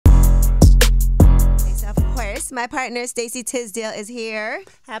guest. My partner, Stacey Tisdale, is here.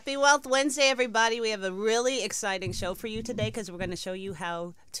 Happy Wealth Wednesday, everybody. We have a really exciting show for you today because we're going to show you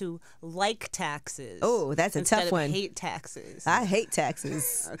how to like taxes. Oh, that's a tough one. Instead of hate taxes. I hate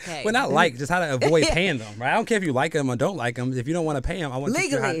taxes. Okay. Well, not like, just how to avoid paying them, right? I don't care if you like them or don't like them. If you don't want to pay them, I want to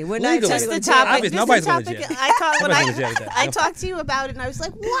legally. We're not just the topic. Obviously, nobody's going to jail. I talked to you about it, and I was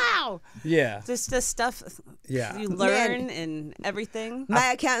like, wow. Yeah. Just the stuff you learn and everything.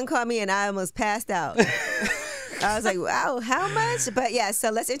 My accountant called me, and I almost passed out. I was like, wow, how much? But yeah, so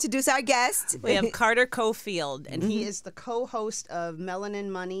let's introduce our guest. We have Carter Cofield, and he is the co-host of Melanin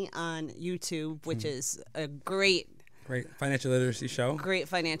Money on YouTube, which is a great financial literacy show. Great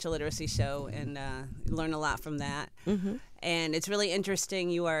financial literacy show, and you learn a lot from that. And it's really interesting.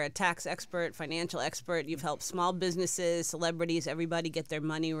 You are a tax expert, financial expert. You've helped small businesses, celebrities, everybody get their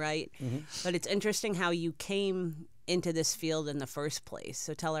money right. But it's interesting how you came into this field in the first place.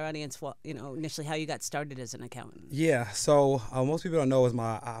 So tell our audience, initially how you got started as an accountant. Yeah. So most people don't know is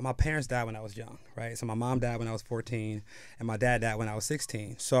my parents died when I was young, right? So my mom died when I was 14, and my dad died when I was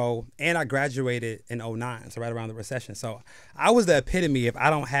 16. So, and I graduated in 09, so right around the recession. So I was the epitome of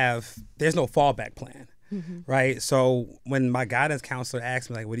there's no fallback plan. Right. So when my guidance counselor asked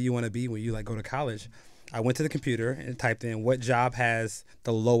me, like, what do you want to be when you go to college? I went to the computer and typed in what job has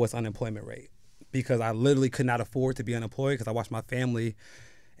the lowest unemployment rate, because I literally could not afford to be unemployed because I watched my family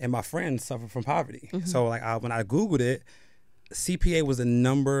and my friends suffer from poverty. So when I Googled it, CPA was the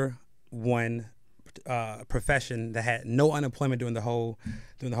number one profession that had no unemployment during the whole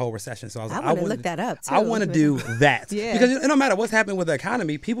recession. So I was like, I want to look that up too. I want to do that. Because it don't matter what's happening with the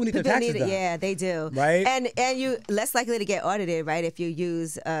economy, people need their taxes done. Yeah, they do. Right? And you less likely to get audited, right, if you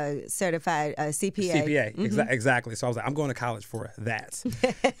use a certified CPA. CPA, exactly. So I was like, I'm going to college for that.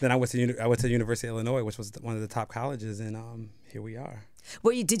 Then I went to the University of Illinois, which was one of the top colleges, and here we are.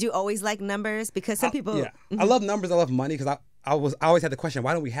 Did you always like numbers? Because some people. Yeah, I love numbers. I love money because I always had the question,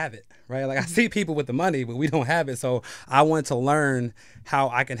 why don't we have it, right? Like I see people with the money, but we don't have it. So I wanted to learn how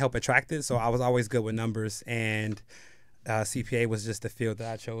I can help attract it. So I was always good with numbers, and CPA was just the field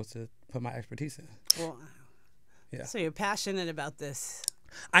that I chose to put my expertise in. Well, yeah. So you're passionate about this.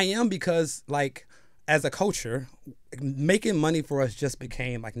 I am, because as a culture, making money for us just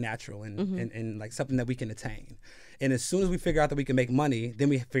became natural and something that we can attain. And as soon as we figure out that we can make money, then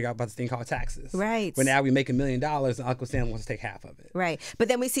we figure out about this thing called taxes. Right. But now we make $1 million, and Uncle Sam wants to take half of it. Right. But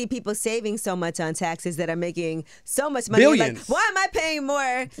then we see people saving so much on taxes that are making so much money. Billions. Like, why am I paying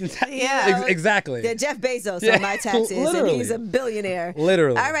more? Exactly. Than Jeff Bezos on my taxes, and he's a billionaire.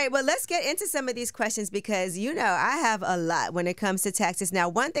 Literally. All right. Well, let's get into some of these questions, because I have a lot when it comes to taxes. Now,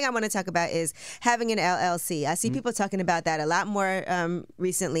 one thing I want to talk about is having an LLC. I see people talking about that a lot more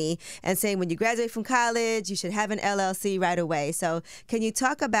recently, and saying when you graduate from college, you should have an LLC right away. So can you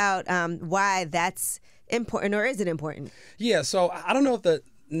talk about why that's important, or is it important? Yeah, so I don't know if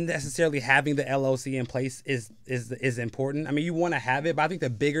necessarily having the LLC in place is important. I mean, you want to have it, but I think the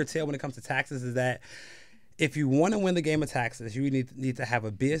bigger tale when it comes to taxes is that if you want to win the game of taxes, you need to have a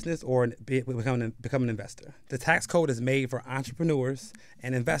business or become an investor. The tax code is made for entrepreneurs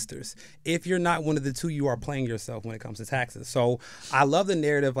and investors. If you're not one of the two, you are playing yourself when it comes to taxes. So I love the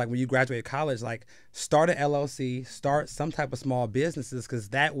narrative, when you graduate college, start an LLC, start some type of small businesses, because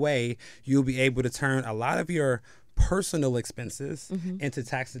that way you'll be able to turn a lot of your personal expenses into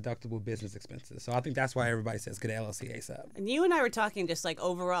tax-deductible business expenses. So I think that's why everybody says get an LLC ASAP. And you and I were talking just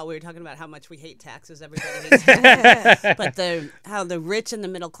overall, we were talking about how much we hate taxes. Everybody hates taxes. But how the rich and the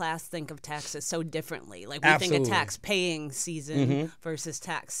middle class think of taxes so differently. We think of tax-paying season versus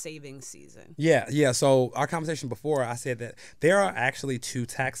tax-saving season. Yeah. So our conversation before, I said that there are actually 2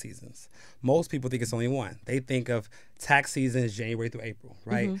 tax seasons. Most people think it's only one. They think of tax season as January through April,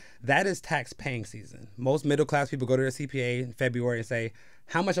 right? That is tax paying season. Most middle class people go to their CPA in February and say,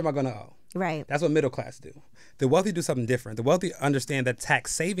 how much am I going to owe? Right. That's what middle class do. The wealthy do something different. The wealthy understand that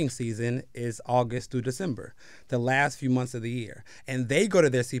tax saving season is August through December, the last few months of the year. And they go to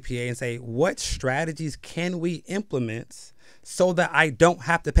their CPA and say, what strategies can we implement so that I don't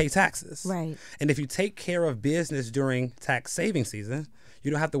have to pay taxes? Right. And if you take care of business during tax saving season, you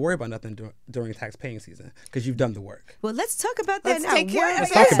don't have to worry about nothing during tax paying season, because you've done the work. Well, let's talk about that now.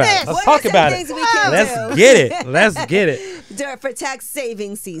 Let's talk about it. Let's talk about it. Let's get it. Let's get it. For tax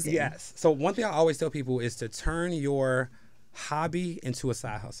saving season. Yes. So one thing I always tell people is to turn your hobby into a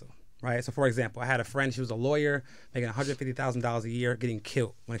side hustle. Right. So, for example, I had a friend. She was a lawyer making $150,000 a year, getting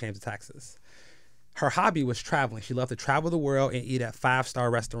killed when it came to taxes. Her hobby was traveling. She loved to travel the world and eat at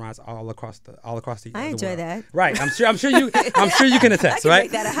 5-star restaurants all across the I enjoy that. Right. I'm sure you can attest, I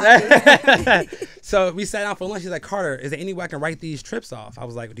can make that a hobby. So we sat down for lunch. She's like, Carter, is there any way I can write these trips off? I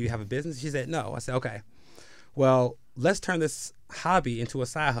was like, do you have a business? She said, no. I said, okay. well, let's turn this hobby into a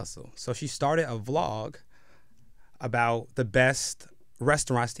side hustle. So she started a vlog about the best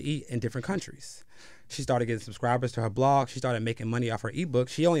restaurants to eat in different countries. She started getting subscribers to her blog. She started making money off her ebook.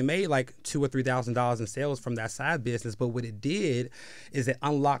 She only made like $2,000 or $3,000 in sales from that side business. But what it did is it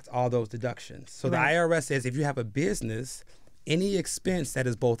unlocked all those deductions. So the IRS says if you have a business, any expense that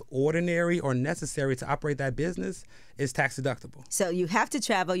is both ordinary or necessary to operate that business is tax deductible. So you have to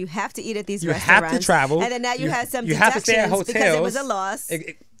travel. You have to eat at these restaurants. restaurants. You have to travel. And then now you have some you deductions have to stay at hotels because it was a loss.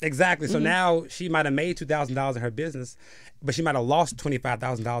 Exactly. So now she might have made $2,000 in her business, but she might have lost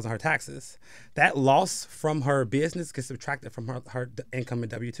 $25,000 in her taxes. That loss from her business gets subtracted from her income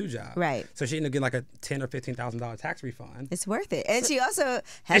and W-2 job. Right. So she ended up getting like a $10,000 or $15,000 tax refund. It's worth it. And she also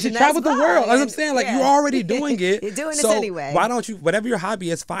has she traveled the world. As I'm saying, like you're already doing it. You're doing so this anyway. Why don't you, whatever your hobby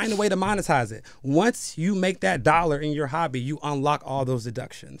is, find a way to monetize it. Once you make that dollar in your hobby, you unlock all those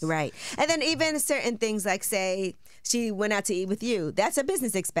deductions. Right. And then even certain things like, say, she went out to eat with you. That's a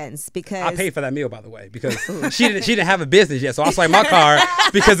business expense because I paid for that meal, by the way, because she didn't have a business yet. So I swiped my card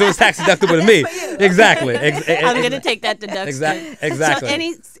because it was tax deductible to me. Exactly. I'm going to take that deduction. Exactly.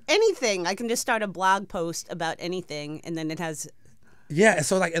 So anything, I can just start a blog post about anything, and then it has. Yeah.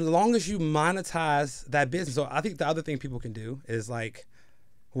 So like, as long as you monetize that business. So I think the other thing people can do is like,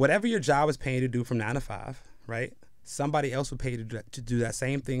 whatever your job is paying you to do from 9 to 5, right? Somebody else would pay you to do that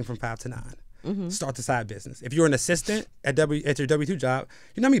same thing from 5 to 9. Start the side business. If you're an assistant at your W-2 job,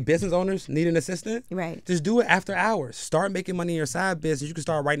 you know how many business owners need an assistant? Right. Just do it after hours. Start making money in your side business. You can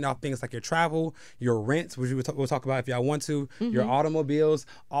start writing off things like your travel, your rents, which we'll talk about if y'all want to, your automobiles,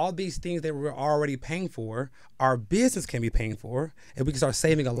 all these things that we're already paying for, our business can be paying for, and we can start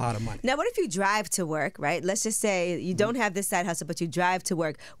saving a lot of money. Now, what if you drive to work, right? Let's just say you don't have this side hustle, but you drive to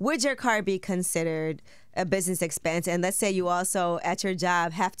work. Would your car be considered a business expense? And let's say you also, at your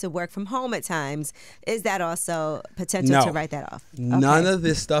job, have to work from home at times. Is that also potential to write that off? None of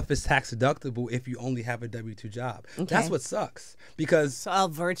this stuff is tax deductible if you only have a W-2 job. That's what sucks. Because it's all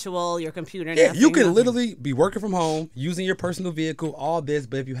virtual, your computer. Yeah, you can literally be working from home, using your personal vehicle, all this.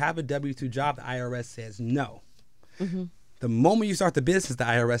 But if you have a W-2 job, the IRS says no. The moment you start the business, the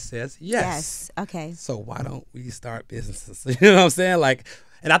IRS says yes. Okay. So why don't we start businesses? You know what I'm saying? Like,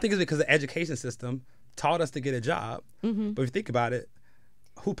 and I think it's because the education system taught us to get a job. But if you think about it,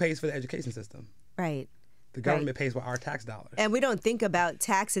 who pays for the education system? Right. The government pays with our tax dollars. And we don't think about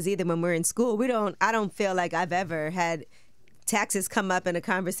taxes either when we're in school. I don't feel like I've ever had taxes come up in a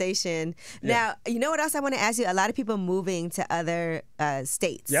conversation. Now, you know what else I want to ask you? A lot of people moving to other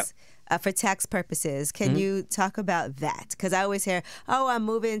states. For tax purposes. Can you talk about that? Because I always hear, oh, I'm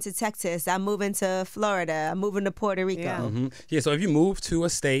moving to Texas, I'm moving to Florida, I'm moving to Puerto Rico. Yeah, so if you move to a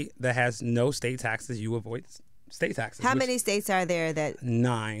state that has no state taxes, you avoid state taxes. How many states are there that?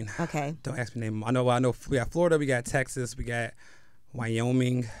 9. Okay. Don't ask me to name them. I know we got Florida, we got Texas, we got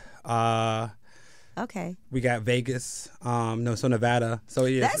Wyoming, okay. we got Vegas, so Nevada. So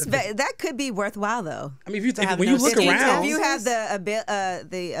yeah, that could be worthwhile though. I mean, when you look around, if you have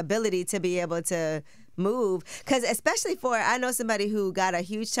the ability to be able to move, because especially I know somebody who got a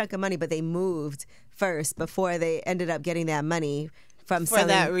huge chunk of money, but they moved first before they ended up getting that money from for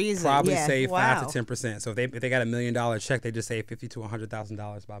that reason. Probably save 5 to 10%. So if they got $1 million check, they just save $50,000 to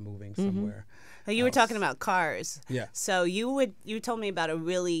 $100,000 by moving somewhere. You were talking about cars. Yeah. So you told me about a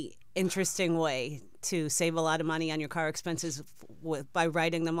really interesting way to save a lot of money on your car expenses by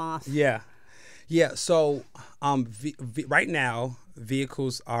writing them off. Yeah. So right now,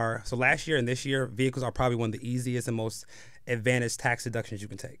 vehicles are, so last year and this year, vehicles are probably one of the easiest and most advantaged tax deductions you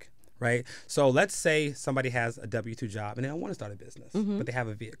can take, right? So let's say somebody has a W-2 job and they don't want to start a business, but they have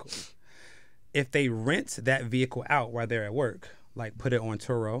a vehicle. If they rent that vehicle out while they're at work, like put it on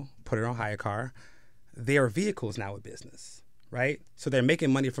Turo, put it on hire car, their vehicle is now a business, right? So they're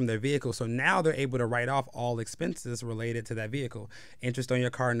making money from their vehicle. So now they're able to write off all expenses related to that vehicle. Interest on your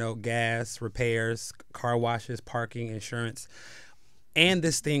car note, gas, repairs, car washes, parking, insurance, and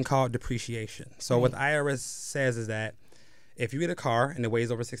this thing called depreciation. So what the IRS says is that if you get a car and it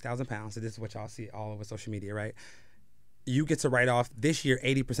weighs over 6,000 pounds, so this is what y'all see all over social media, right? You get to write off this year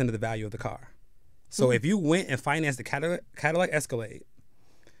 80% of the value of the car. So if you went and financed a Cadillac Escalade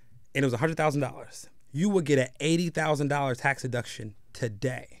and it was $100,000, you would get an $80,000 tax deduction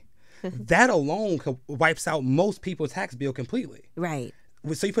today. That alone wipes out most people's tax bill completely. Right.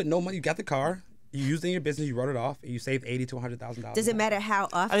 So you put no money, you got the car, you used it in your business, you wrote it off, and you save $80,000 to $100,000. Does it matter how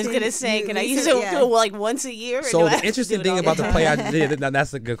often? I was going to say, can I use it like once a year? So the interesting thing about the play I did,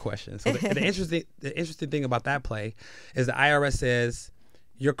 that's a good question. So the interesting thing about that play is the IRS says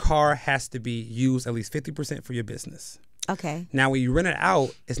your car has to be used at least 50% for your business. Okay. Now, when you rent it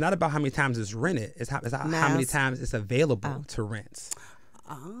out, it's not about how many times it's rented. It's how many times it's available to rent.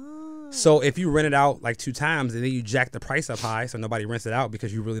 Oh. So if you rent it out like 2 times and then you jack the price up high so nobody rents it out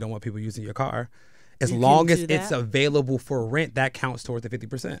because you really don't want people using your car, as long as it's available for rent, that counts towards the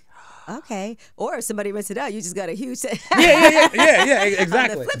 50%. Okay. Or if somebody rents it out, you just got a huge... yeah,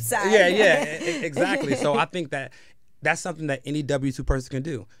 exactly. On the flip side. Yeah, exactly. So I think that's something that any W-2 person can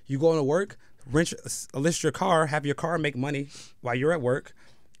do. You go into work, list your car, have your car make money while you're at work,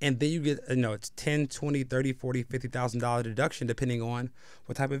 and then you get, it's $10, $20, $30, $40, $50,000 deduction depending on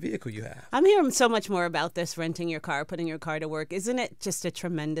what type of vehicle you have. I'm hearing so much more about this, renting your car, putting your car to work. Isn't it just a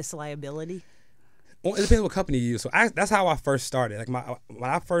tremendous liability? Well, it depends what company you use. So that's how I first started. Like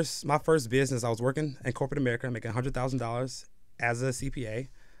my first business, I was working in corporate America, making $100,000 as a CPA.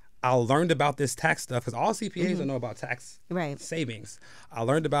 I learned about this tax stuff because all CPAs don't know about tax savings. I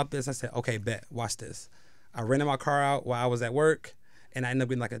learned about this. I said, okay, bet, watch this. I rented my car out while I was at work, and I ended up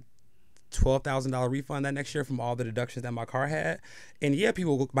getting like a $12,000 refund that next year from all the deductions that my car had. And yeah,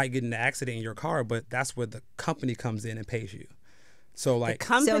 people might get in an accident in your car, but that's where the company comes in and pays you. So like the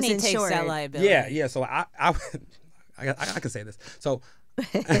company takes that liability. Yeah. So I can say this. So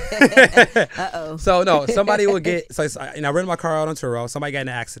Uh-oh. So no, somebody will get. So I rented my car out on Turo. Somebody got in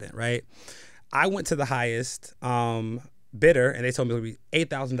an accident, right? I went to the highest bidder, and they told me it would be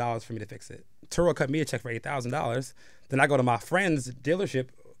 $8,000 for me to fix it. Turo cut me a check for $8,000. Then I go to my friend's dealership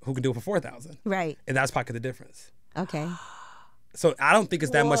who can do it for $4,000. Right. And that's pocket the difference. Okay. So I don't think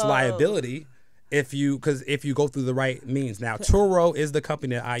it's that much liability if you go through the right means. Now, Turo is the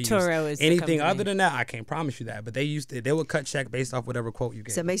company that I use. Turo is anything the other than that, I can't promise you that. But they would cut check based off whatever quote you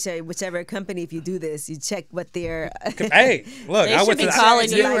get. So make sure whichever company, if you do this, you check what their. Hey, look, they I should went be to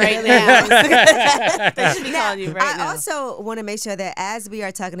calling you right now. They should be calling you right now. I also want to make sure that as we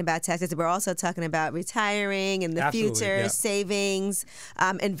are talking about taxes, we're also talking about retaring in the future, savings,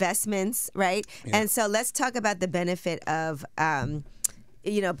 investments, right? Yeah. And so let's talk about the benefit of.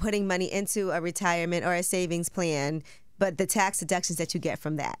 Putting money into a retirement or a savings plan, but the tax deductions that you get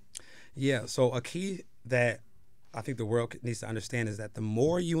from that. Yeah. So a key that I think the world needs to understand is that the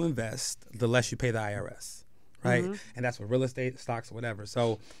more you invest, the less you pay the IRS, right? Mm-hmm. And that's with real estate, stocks, whatever.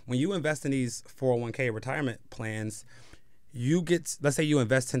 So when you invest in these 401k retirement plans, you get, let's say you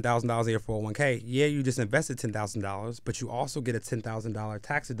invest $10,000 in your 401k. Yeah, you just invested $10,000, but you also get a $10,000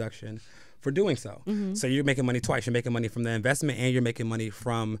 tax deduction for doing so. Mm-hmm. So you're making money twice. You're making money from the investment and you're making money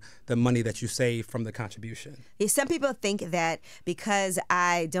from the money that you save from the contribution. Yeah, some people think that because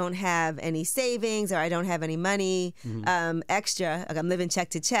I don't have any savings or I don't have any money extra, like I'm living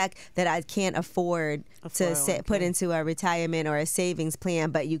check to check, that I can't afford to put into a retirement or a savings plan.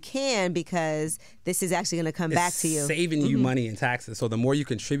 But you can, because this is actually going to come back to you. Saving you money in taxes. So the more you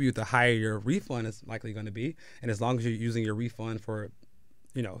contribute, the higher your refund is likely going to be. And as long as you're using your refund for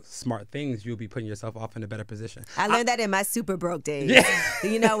smart things, you'll be putting yourself off in a better position. I learned that in my super broke days.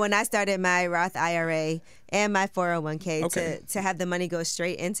 Yeah. When I started my Roth IRA and my 401k to have the money go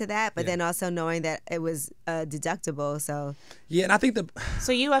straight into that, but then also knowing that it was deductible. So yeah, and I think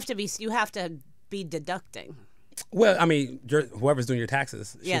so you have to be deducting. Well, I mean, whoever's doing your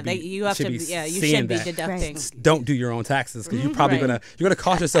taxes, you should be deducting. Right. Don't do your own taxes because you're probably you're gonna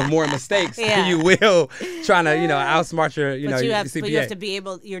cost yourself more mistakes than you will trying to outsmart your CPA. But you have to be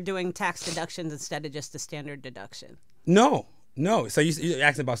able. You're doing tax deductions instead of just a standard deduction. No. So you're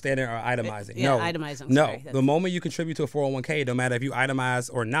asking about standard or itemizing? Yeah, no, itemizing. No, sorry. The moment you contribute to a 401k, no matter if you itemize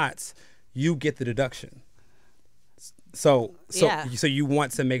or not, you get the deduction. So you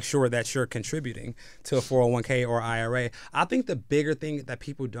want to make sure that you're contributing to a 401k or IRA. I think the bigger thing that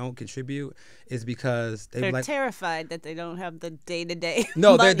people don't contribute is because they're terrified that they don't have the day-to-day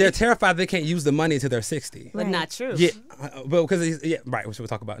No, money. they're terrified they can't use the money until they're 60. But not true. Yeah, well, because right, which we'll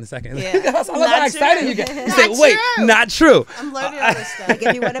talk about in a second. Yeah. That's how excited you get. You say, wait, not true. I'm learning all this stuff. Like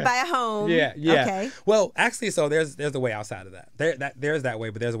if you want to buy a home. Yeah. Okay. Well, actually, so there's a way outside of that. There's that way,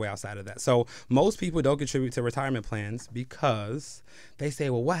 but there's a way outside of that. So most people don't contribute to retirement plans because they say,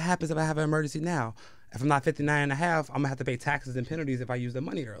 well, what happens if I have an emergency now? If I'm not 59 and a half, I'm going to have to pay taxes and penalties if I use the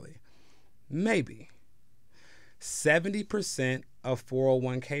money early. Maybe. 70% of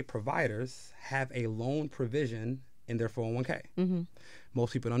 401k providers have a loan provision in their 401k. Mm-hmm.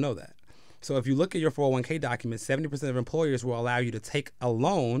 Most people don't know that. So if you look at your 401k document, 70% of employers will allow you to take a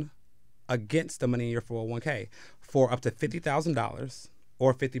loan against the money in your 401k for up to $50,000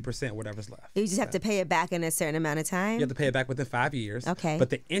 or 50%, whatever's left. You just have to pay it back in a certain amount of time? You have to pay it back within 5 years. Okay.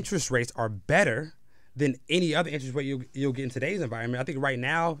 But the interest rates are better than any other interest rate you'll get in today's environment. I think right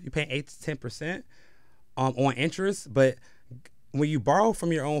now you're paying 8 to 10% on interest, but when you borrow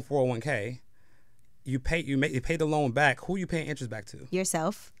from your own 401k, you pay the loan back. Who are you paying interest back to?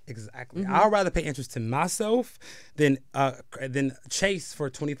 Yourself. Exactly. I'd rather pay interest to myself than Chase for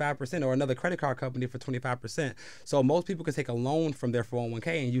 25% or another credit card company for 25%. So most people can take a loan from their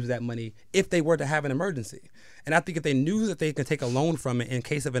 401k and use that money if they were to have an emergency. And I think if they knew that they could take a loan from it in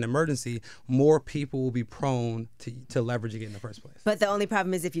case of an emergency, more people will be prone to leveraging it in the first place. But the only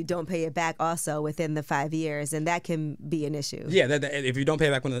problem is if you don't pay it back also within the 5 years, and that can be an issue. Yeah, if you don't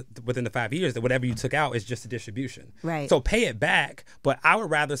pay it back within the 5 years, that whatever you took out is just a distribution. Right. So pay it back, but I would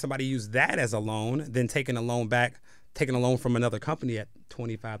rather somebody use that as a loan than taking a loan from another company at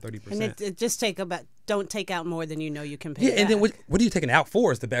 25-30%. And just don't take out more than you know you can pay. Yeah, back. and then what are you taking out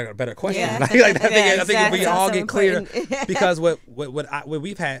for is the better question. Yeah. I think exactly. if we all get clear, important. because what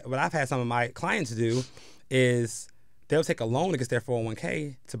I've had some of my clients do is they'll take a loan against their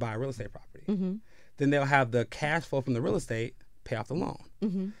 401k to buy a real estate property. Then they'll have the cash flow from the real estate pay off the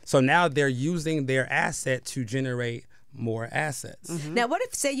loan. So now they're using their asset to generate more assets. Now, what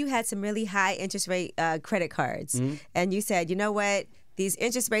if, say, you had some really high interest rate credit cards, and you said, you know what, these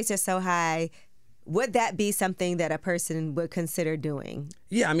interest rates are so high, would that be something that a person would consider doing?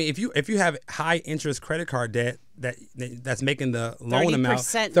 Yeah, I mean, if you have high interest credit card debt that's making the loan amount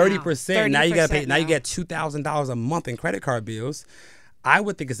 30%, now you got to pay. Now you get $2,000 a month in credit card bills. I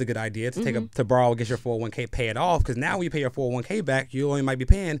would think it's a good idea to to borrow against your 401k, pay it off, because now when you pay your 401k back, you only might be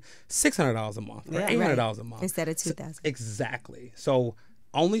paying $600 a month or $800 a month instead of $2,000. Exactly. So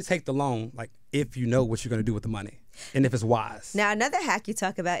only take the loan if you know what you're going to do with the money and if it's wise. Now, another hack you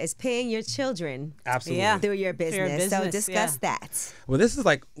talk about is paying your children Absolutely. through your business. So discuss that. Well, this is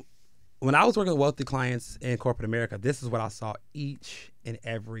when I was working with wealthy clients in corporate America, this is what I saw each and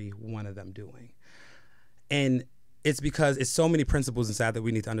every one of them doing. And it's because it's so many principles inside that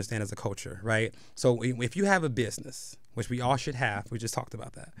we need to understand as a culture, right? So if you have a business, which we all should have, we just talked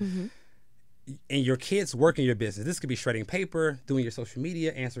about that, and your kids work in your business, this could be shredding paper, doing your social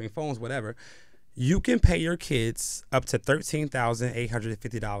media, answering phones, whatever, you can pay your kids up to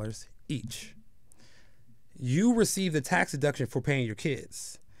 $13,850 each. You receive the tax deduction for paying your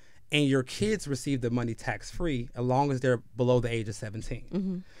kids, and your kids receive the money tax-free as long as they're below the age of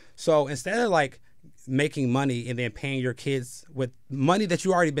 17. So instead of making money and then paying your kids with money that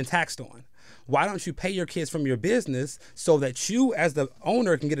you already been taxed on, why don't you pay your kids from your business so that you as the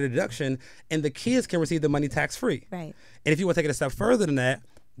owner can get a deduction and the kids can receive the money tax-free? Right. And if you want to take it a step further than that,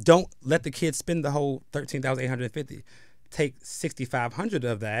 don't let the kids spend the whole $13,850. Take $6,500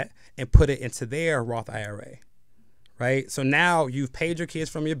 of that and put it into their Roth IRA. Right? So now you've paid your kids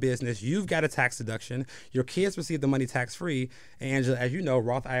from your business. You've got a tax deduction. Your kids receive the money tax-free. And Angela, as you know,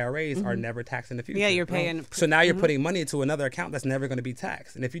 Roth IRAs are never taxed in the future. Yeah, you're paying. So now you're putting money into another account that's never going to be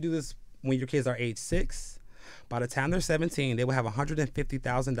taxed. And if you do this when your kids are age 6, by the time they're 17, they will have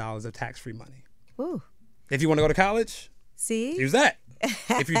 $150,000 of tax-free money. Ooh. If you want to go to college, See? use that.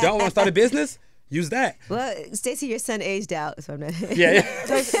 If you don't want to start a business, use that. Well, Stacey, your son aged out, so I'm not. Yeah.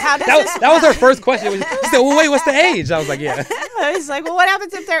 How does that was her first question. She said, well, wait, what's the age? I was like, yeah. I was like, well, what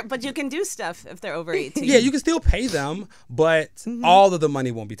happens if they're, but you can do stuff if they're over 18. Yeah, you can still pay them, but all of the money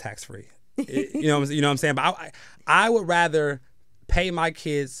won't be tax-free. You know what I'm saying? But I would rather pay my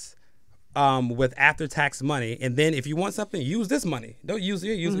kids with after-tax money, and then if you want something, use this money. Don't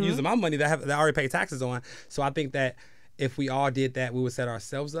use my money that I already pay taxes on. So I think that if we all did that, we would set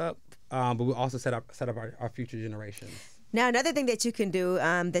ourselves up, but we also set up our future generations. Now, another thing that you can do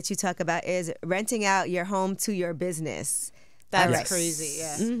that you talk about is renting out your home to your business. That's crazy.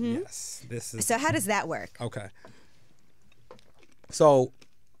 Yeah. Yes. This is. So how does that work? Okay. So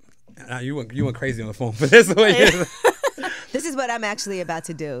you went crazy on the phone, but this is what it is. This is what I'm actually about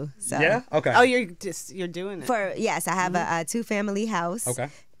to do. So. Yeah. Okay. Oh, you're doing it. Yes, I have a 2-family house. Okay.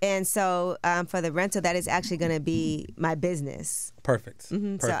 And so for the rental, that is actually going to be my business. Perfect.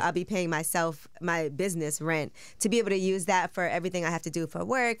 So I'll be paying myself my business rent to be able to use that for everything I have to do for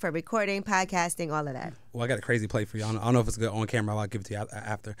work, for recording, podcasting, all of that. Well, I got a crazy play for you. I don't know if it's good on camera. I'll give it to you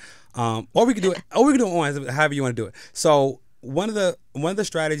after. Or we can do it. Or we can do it on, however you want to do it. So one of the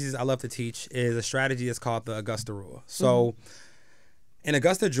strategies I love to teach is a strategy that's called the Augusta Rule. So in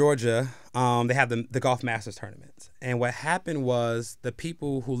Augusta, Georgia, they have the Golf Masters tournament. And what happened was the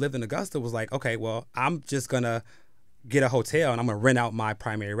people who lived in Augusta was like, okay, well, I'm just going to get a hotel and I'm going to rent out my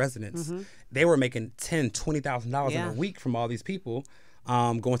primary residence. They were making $10,000, $20,000 in a week from all these people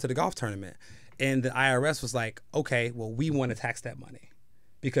going to the golf tournament. And the IRS was like, okay, well, we want to tax that money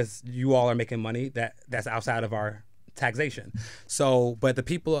because you all are making money that's outside of our taxation. So, but the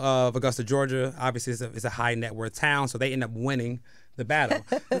people of Augusta, Georgia, obviously is a high net worth town, so they end up winning the battle,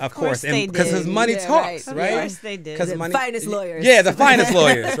 of course, and because his money talks, right? Of course they did. The finest lawyers. Yeah, the finest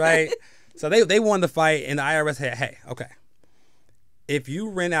lawyers, right? So they won the fight, and the IRS said, hey, okay, if you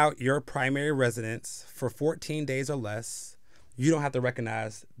rent out your primary residence for 14 days or less, you don't have to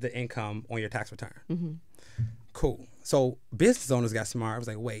recognize the income on your tax return. Mm-hmm. Cool. So business owners got smart. I was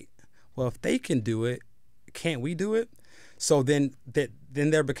like, wait, well, if they can do it, can't we do it? So then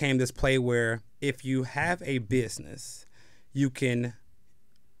there became this play where if you have a business, you can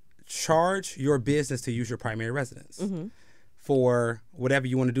charge your business to use your primary residence. Mm-hmm. For whatever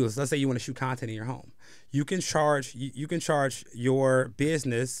you want to do. So let's say you want to shoot content in your home. You can charge your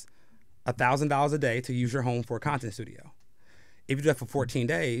business $1,000 a day to use your home for a content studio. If you do that for 14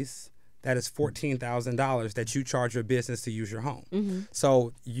 days, that is $14,000 that you charge your business to use your home. Mm-hmm.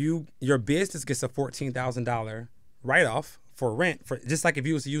 So your business gets a $14,000 write-off for rent, for just like if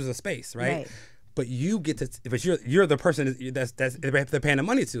you was to use a space, right? But you get to, but you're the person that's they're paying the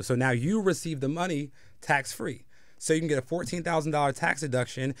money to. So now you receive the money tax-free. So you can get a $14,000 tax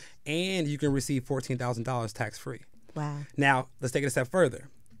deduction, and you can receive $14,000 tax-free. Wow. Now, let's take it a step further.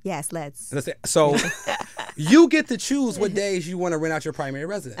 Yes, let's. So you get to choose what days you want to rent out your primary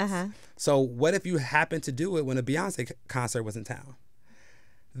residence. Uh-huh. So what if you happen to do it when a Beyonce concert was in town?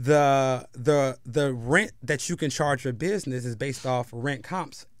 The rent that you can charge your business is based off rent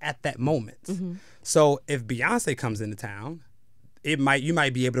comps at that moment. Mm-hmm. So if Beyonce comes into town, you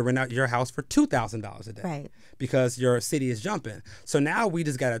might be able to rent out your house for $2,000 a day, right? Because your city is jumping. So now we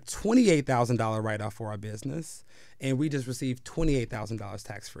just got a $28,000 write-off for our business, and we just received $28,000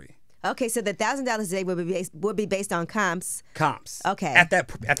 tax-free. Okay, so the $1,000 a day would be based on comps. Comps. Okay. At that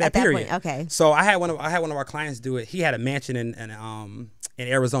period. Point, okay. So I had one of our clients do it. He had a mansion in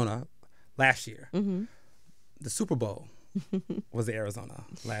Arizona last year. Mm-hmm. The Super Bowl was in Arizona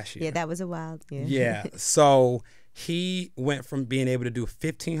last year. Yeah, that was a wild. Yeah. Yeah. So he went from being able to do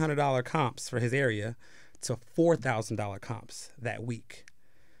 $1,500 comps for his area to $4,000 comps that week.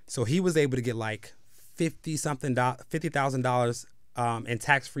 So he was able to get like $50,000 in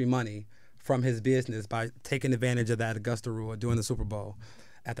tax-free money from his business by taking advantage of that Augusta rule during the Super Bowl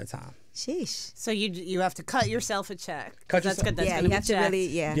at the time. Sheesh. So you have to cut yourself a check. Cut yourself. That's going to be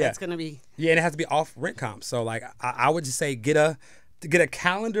checked. That's going to be. Yeah, and it has to be off rent comp. So like I would just say get a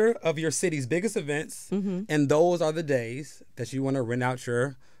calendar of your city's biggest events, mm-hmm. and those are the days that you want to rent out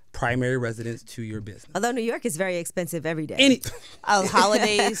your primary residence to your business. Although New York is very expensive every day.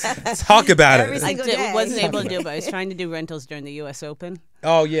 Holidays. Talk about every it. Single day. Wasn't able to do it, but I was trying to do rentals during the U.S. Open.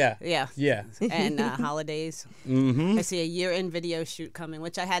 Oh, yeah. Yeah. Yeah. And holidays. Mm-hmm. I see a year-end video shoot coming,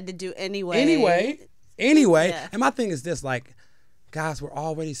 which I had to do anyway. Anyway. Yeah. And my thing is this, like, guys, we're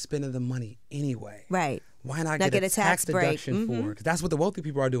already spending the money anyway. Right. Why not get a tax deduction mm-hmm. for? Because that's what the wealthy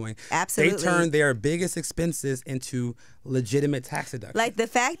people are doing. Absolutely. They turn their biggest expenses into legitimate tax deductions. Like the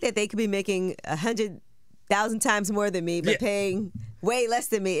fact that they could be making 100,000 times more than me, but paying way less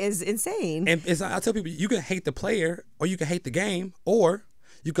than me is insane. And I tell people, you can hate the player, or you can hate the game, or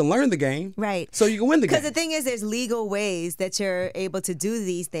you can learn the game, right? So you can win the game. Because the thing is, there's legal ways that you're able to do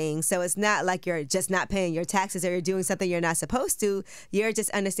these things. So it's not like you're just not paying your taxes or you're doing something you're not supposed to. You're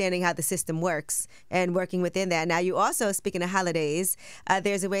just understanding how the system works and working within that. Now, you also, speaking of holidays,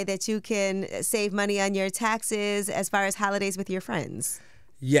 there's a way that you can save money on your taxes as far as holidays with your friends.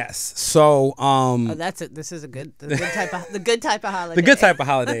 Yes. So that's it. This is the good type of holiday. The good type of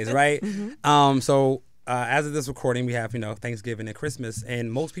holidays, right? Mm-hmm. So as of this recording, we have, Thanksgiving and Christmas,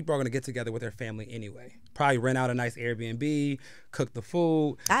 and most people are going to get together with their family anyway. Probably rent out a nice Airbnb, cook the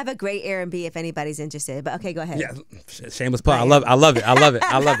food. I have a great Airbnb if anybody's interested, but okay, go ahead. Yeah, shameless plug. I love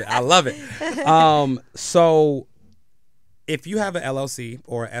it. So if you have an LLC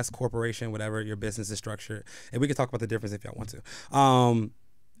or an S corporation, whatever your business is structured, and we can talk about the difference if y'all want to,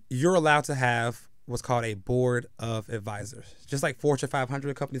 you're allowed to have what's called a board of advisors. Just like Fortune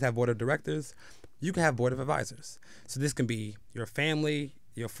 500 companies have board of directors, you can have board of advisors. So this can be your family,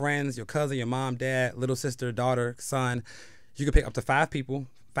 your friends, your cousin, your mom, dad, little sister, daughter, son. You can pick up to 5 people,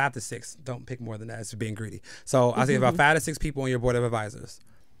 5 to 6. Don't pick more than that. It's being greedy. So I say about 5 to 6 people on your board of advisors.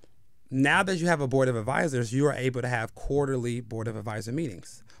 Now that you have a board of advisors, you are able to have quarterly board of advisor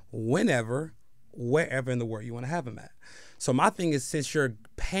meetings whenever, wherever in the world you want to have them at. So my thing is, since you're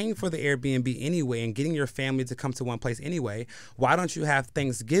paying for the Airbnb anyway and getting your family to come to one place anyway, why don't you have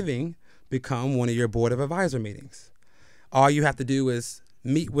Thanksgiving become one of your board of advisor meetings? All you have to do is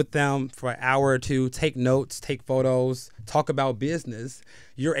meet with them for an hour or two, take notes, take photos, talk about business.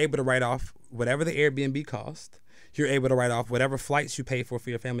 You're able to write off whatever the Airbnb cost. You're able to write off whatever flights you pay for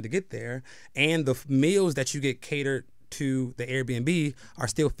your family to get there. And the meals that you get catered to the Airbnb are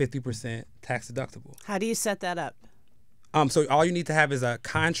still 50% tax deductible. How do you set that up? So all you need to have is a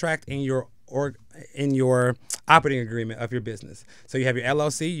contract in your operating agreement of your business. So you have your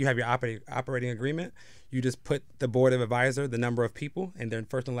LLC, you have your operating agreement. You just put the board of advisor, the number of people, and their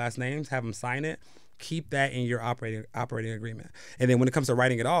first and last names, have them sign it. Keep that in your operating agreement. And then when it comes to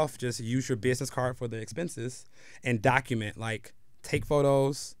writing it off, just use your business card for the expenses and document, like take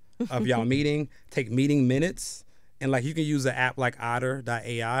photos of y'all meeting, take meeting minutes. And like you can use an app like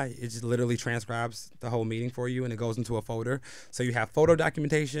otter.ai. It just literally transcribes the whole meeting for you and it goes into a folder. So you have photo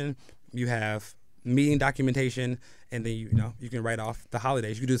documentation, you have meeting documentation, and then you can write off the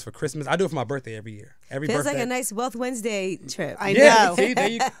holidays. You can do this for Christmas. I do it for my birthday every year. Feels birthday. like a nice Wealth Wednesday trip. I know. See, there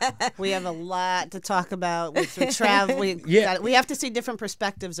you We have a lot to talk about with travel. We have to see different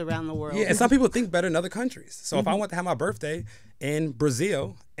perspectives around the world. Yeah, and some people think better in other countries. So if I want to have my birthday in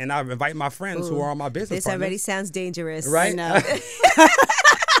Brazil and I invite my friends who are on my business This partners, already sounds dangerous. right? I know.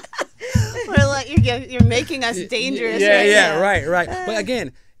 We're like, you're making us dangerous. Yeah, right. But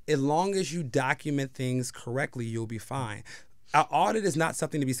again, as long as you document things correctly, you'll be fine. An audit is not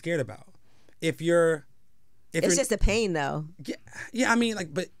something to be scared about. It's just a pain, though. Yeah. I mean,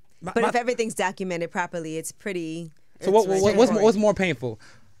 like, but if everything's documented properly, it's pretty. So what's more painful?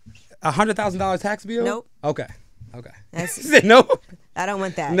 $100,000 tax bill? Nope. Okay. Nope. I don't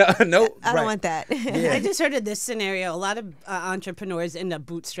want that. No. I don't want that. I just heard of this scenario. A lot of entrepreneurs end up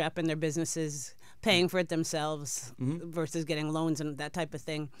bootstrapping their businesses, paying for it themselves versus getting loans and that type of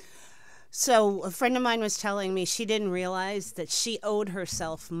thing. So a friend of mine was telling me she didn't realize that she owed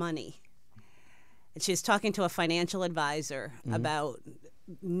herself money. And she was talking to a financial advisor about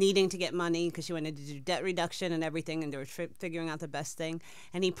needing to get money because she wanted to do debt reduction and everything, and they were figuring out the best thing.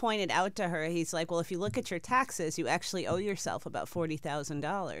 And he pointed out to her, he's like, well, if you look at your taxes, you actually owe yourself about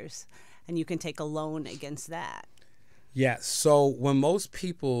 $40,000, and you can take a loan against that. Yeah, so when most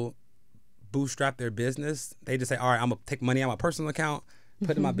people bootstrap their business, they just say, all right, I'm going to take money out of my personal account,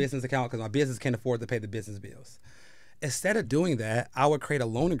 put it in my business account because my business can't afford to pay the business bills. Instead of doing that, I would create a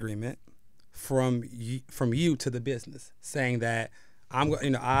loan agreement from you to the business saying that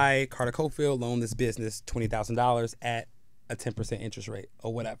I, Carter Cofield, loan this business $20,000 at a 10% interest rate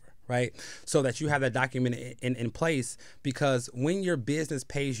or whatever, right? So that you have that document in place, because when your business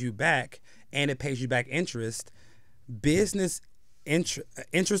pays you back and it pays you back interest, interest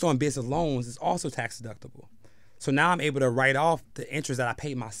on business loans is also tax deductible. So now I'm able to write off the interest that I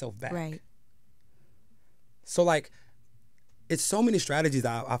paid myself back. Right. So like, it's so many strategies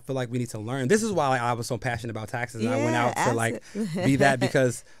that I feel like we need to learn. This is why I was so passionate about taxes, and I went out to like be that,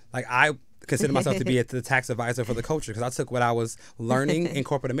 because like I consider myself to be the tax advisor for the culture, because I took what I was learning in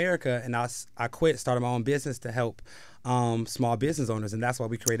corporate America and I quit, started my own business to help small business owners, and that's why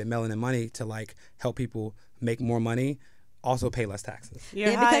we created Melanin Money, to like help people make more money, also pay less taxes.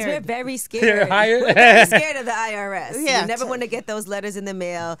 Because we're very scared. You're hired? We're very scared of the IRS. Yeah, you never want to get those letters in the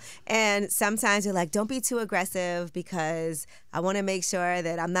mail. And sometimes you're like, don't be too aggressive because I want to make sure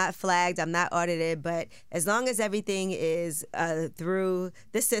that I'm not flagged, I'm not audited. But as long as everything is through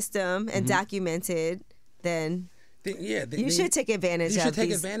the system and documented, then you should take advantage of it. You should take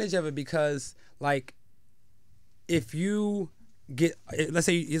advantage of it, because like if you get, let's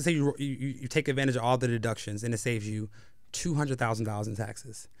say you take advantage of all the deductions and it saves you $200,000 in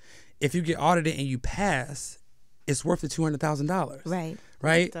taxes. If you get audited and you pass, it's worth the $200,000. Right.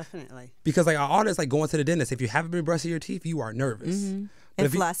 Right? Definitely. Because like our audit is like going to the dentist. If you haven't been brushing your teeth, you are nervous. But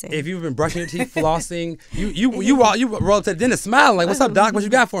And flossing. If you've been brushing your teeth, flossing, you roll up to the dentist smiling like, "What's up, doc? What you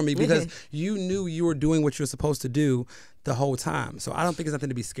got for me?" Because you knew you were doing what you were supposed to do the whole time. So I don't think it's nothing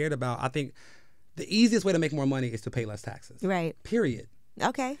to be scared about. I think the easiest way to make more money is to pay less taxes. Right. Period.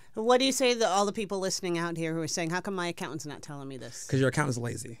 Okay. What do you say to all the people listening out here who are saying, how come my accountant's not telling me this? Because your accountant's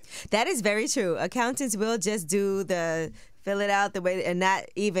lazy. That is very true. Accountants will just do the fill it out the way and not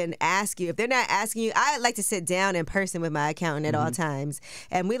even ask you. If they're not asking you, I like to sit down in person with my accountant at all times.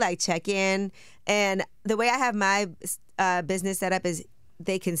 And we like check in. And the way I have my business set up is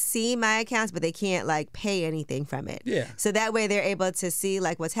they can see my accounts, but they can't like pay anything from it. Yeah. So that way they're able to see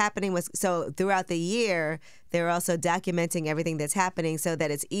like what's happening. So throughout the year, they're also documenting everything that's happening so that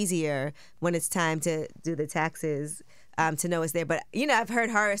it's easier when it's time to do the taxes to know it's there. But, you know, I've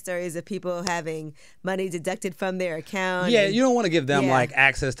heard horror stories of people having money deducted from their account. Yeah, you don't want to give them like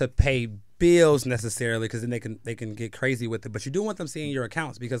access to pay bills necessarily, because then they can get crazy with it. But you do want them seeing your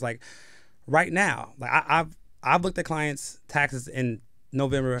accounts, because like right now, like I've looked at clients' taxes in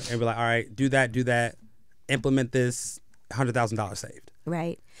November and be like, all right, do that, implement this, $100,000 saved.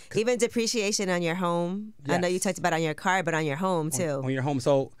 Right. Even depreciation on your home. Yes. I know you talked about on your car, but on your home too. On your home.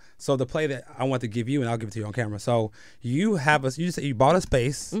 So the play that I want to give you, and I'll give it to you on camera. So you bought a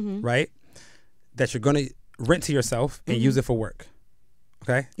space, right, that you're going to rent to yourself and use it for work.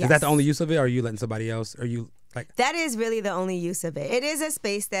 Okay. Yes. Is that the only use of it, or are you letting somebody else? Or you like? That is really the only use of it. It is a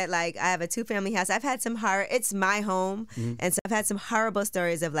space that, like, I have a 2-family house. I've had some it's my home, and so I've had some horrible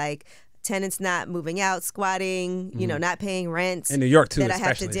stories of like tenants not moving out, squatting, you know, not paying rent. In New York too, that I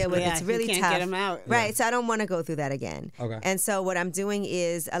have to especially. deal with. Yeah, It's really you can't tough. get them out. Right, so I don't want to go through that again. Okay. And so what I'm doing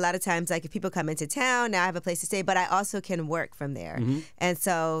is a lot of times, like if people come into town, now I have a place to stay, but I also can work from there. And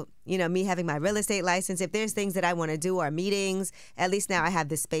so, you know, me having my real estate license, if there's things that I want to do or meetings, at least now I have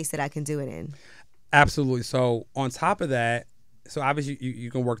this space that I can do it in. Absolutely. So on top of that, so obviously you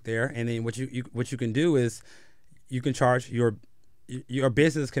can work there, and then what you can do is you can charge your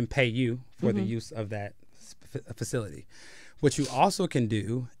business can pay you for the use of that facility. What you also can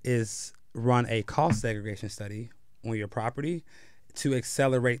do is run a cost segregation study on your property to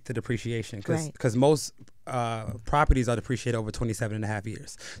accelerate the depreciation, because most properties are depreciated over 27 and a half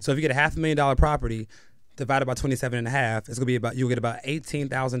years. So if you get a $500,000 property divided by 27 and a half, it's going to be you'll get about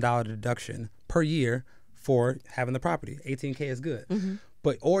 $18,000 deduction per year for having the property. 18K is good.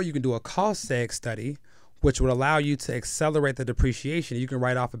 Or you can do a cost seg study, which would allow you to accelerate the depreciation. You can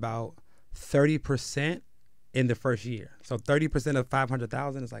write off about 30% in the first year. So 30% of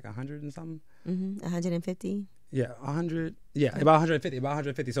 500,000 is like 100 and something. 150. Yeah, 100. Yeah, about 150. About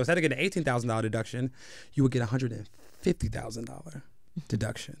 150. So instead of getting an $18,000 deduction, you would get $150,000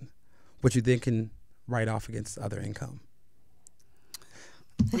 deduction, which you then can write off against other income.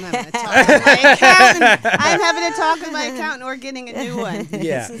 I'm having to talk with my accountant. I'm having to talk with my accountant or getting a new one.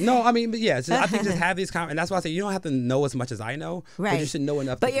 Yeah. No, I mean, but yeah, I think just have these and that's why I say you don't have to know as much as I know, but you should know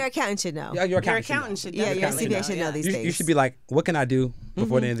enough. But your accountant should know. Yeah, your accountant should know. Yeah, your CPA should know these things. You should be like, what can I do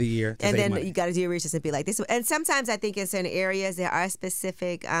before the end of the year to and save then money? you got to do your research and be like this. And sometimes I think in certain areas there are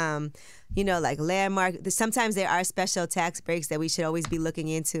specific, you know, like landmark. Sometimes there are special tax breaks that we should always be looking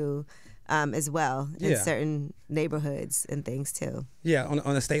into. As well in certain neighborhoods and things too. Yeah,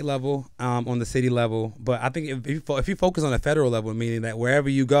 on the state level, on the city level, but I think if you focus on the federal level, meaning that wherever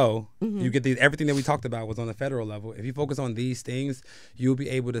you go, you get everything that we talked about was on the federal level. If you focus on these things, you'll be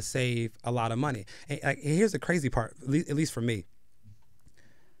able to save a lot of money. And here's the crazy part, at least for me.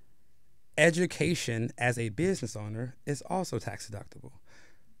 Education as a business owner is also tax deductible.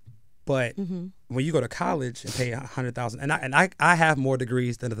 But when you go to college and pay $100,000, and I have more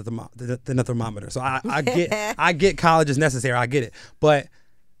degrees than a thermometer, so I get college is necessary. I get it, but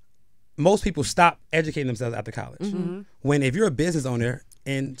most people stop educating themselves after college. When if you're a business owner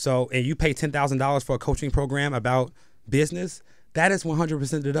and you pay $10,000 for a coaching program about business, that is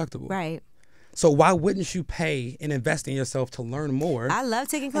 100% deductible. Right. So why wouldn't you pay and invest in yourself to learn more? I love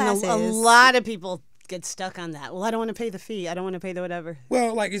taking classes. And a lot of people get stuck on that. Well, I don't want to pay the fee. I don't want to pay the whatever.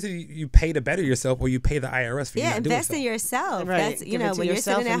 Well, like you said, you pay to better yourself, or you pay the IRS for you not doing invest in yourself. Right. That's, you know, when you're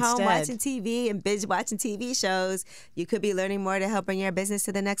sitting at home instead. watching TV and binge watching TV shows, you could be learning more to help bring your business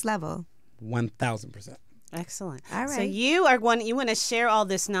to the next level. 1,000%. Excellent. All right. So you want to share all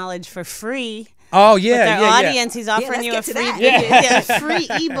this knowledge for free. Oh yeah, with our audience. He's offering you a let's get free, to free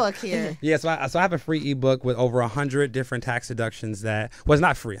ebook here. Yeah, so I have a free ebook with over 100 different tax deductions that it's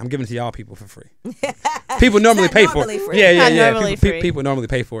not free. I'm giving it to y'all people for free. People normally pay for it. Free. Yeah. Free. People normally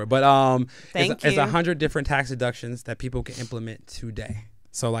pay for it, but Thank it's you. 100 different tax deductions that people can implement today.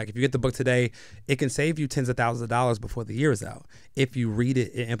 So like if you get the book today, it can save you tens of thousands of dollars before the year is out if you read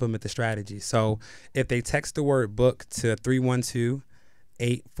it and implement the strategy. So if they text the word book to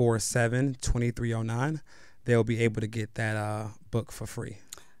 312-847-2309, they'll be able to get that book for free.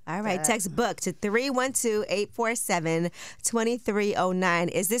 All right, text book to 312-847-2309.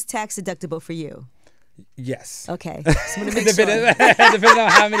 Is this tax deductible for you? Yes. Okay. Just want to make sure. Depending on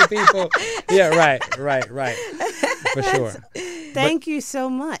how many people. Yeah, right. For sure. Thank you so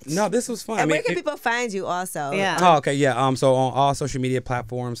much. No, this was fun. And where can people find you also? Yeah. Oh, okay, yeah. So on all social media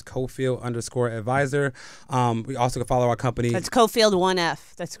platforms, Cofield_advisor. We also can follow our company. That's Cofield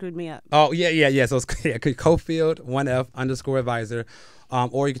 1F. That screwed me up. Oh, yeah. So it's Cofield 1F_advisor.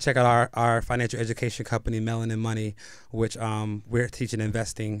 Or you can check out our financial education company, Melanin Money, which we're teaching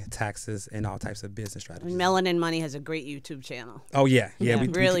investing, taxes, and all types of business strategies. Melanin Money has a great YouTube channel. Oh yeah. Really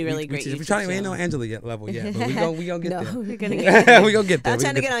great We're YouTube trying to channel. ain't no Angela yet level yet, but we gonna get there. We're gonna get we gonna get there. I'm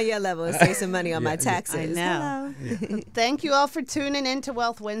trying to get on your level and save some money on my taxes. I know. Hello. Thank you all for tuning in to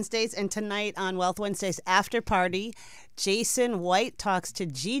Wealth Wednesdays. And tonight on Wealth Wednesdays After Party, Jason White talks to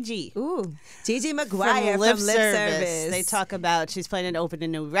Gigi. Ooh, Gigi McGuire from Lip Service. They talk about, she's planning to open a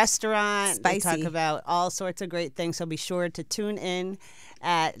new restaurant. Spicy. They talk about all sorts of great things. So be sure to tune in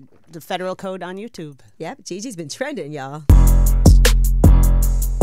at the Federal Code on YouTube. Yep, Gigi's been trending, y'all.